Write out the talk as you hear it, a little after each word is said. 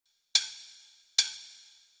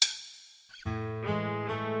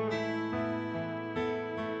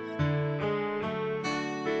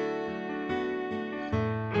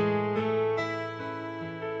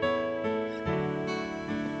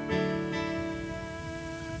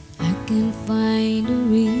can't find a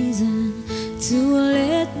reason to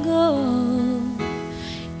let go.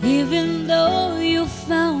 Even though you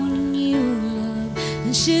found a new love,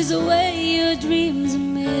 and she's the way your dreams are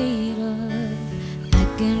made of, I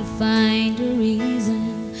can't find a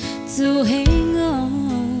reason to hang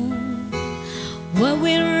on. What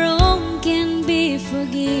went wrong can be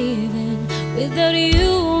forgiven. Without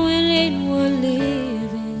you, and it would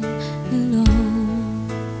living alone.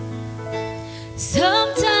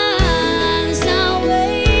 Sometimes I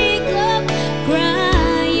wake up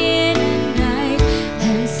crying at night,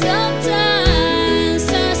 and sometimes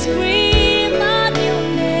I scream out your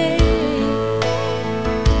name.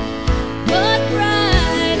 But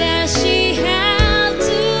right as she had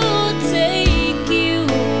to take you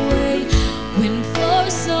away, when for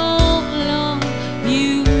so long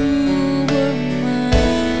you were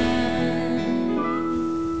mine.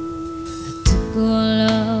 I took all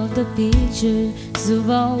of the pictures of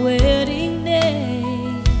our wedding day.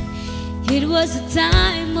 It was a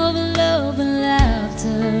time of love and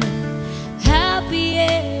laughter, happy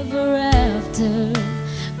ever after.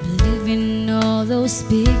 Believing all those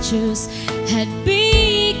pictures had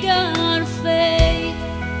begun fate.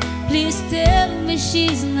 Please tell me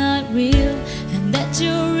she's not real, and that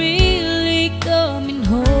you're really coming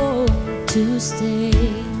home to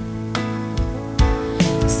stay.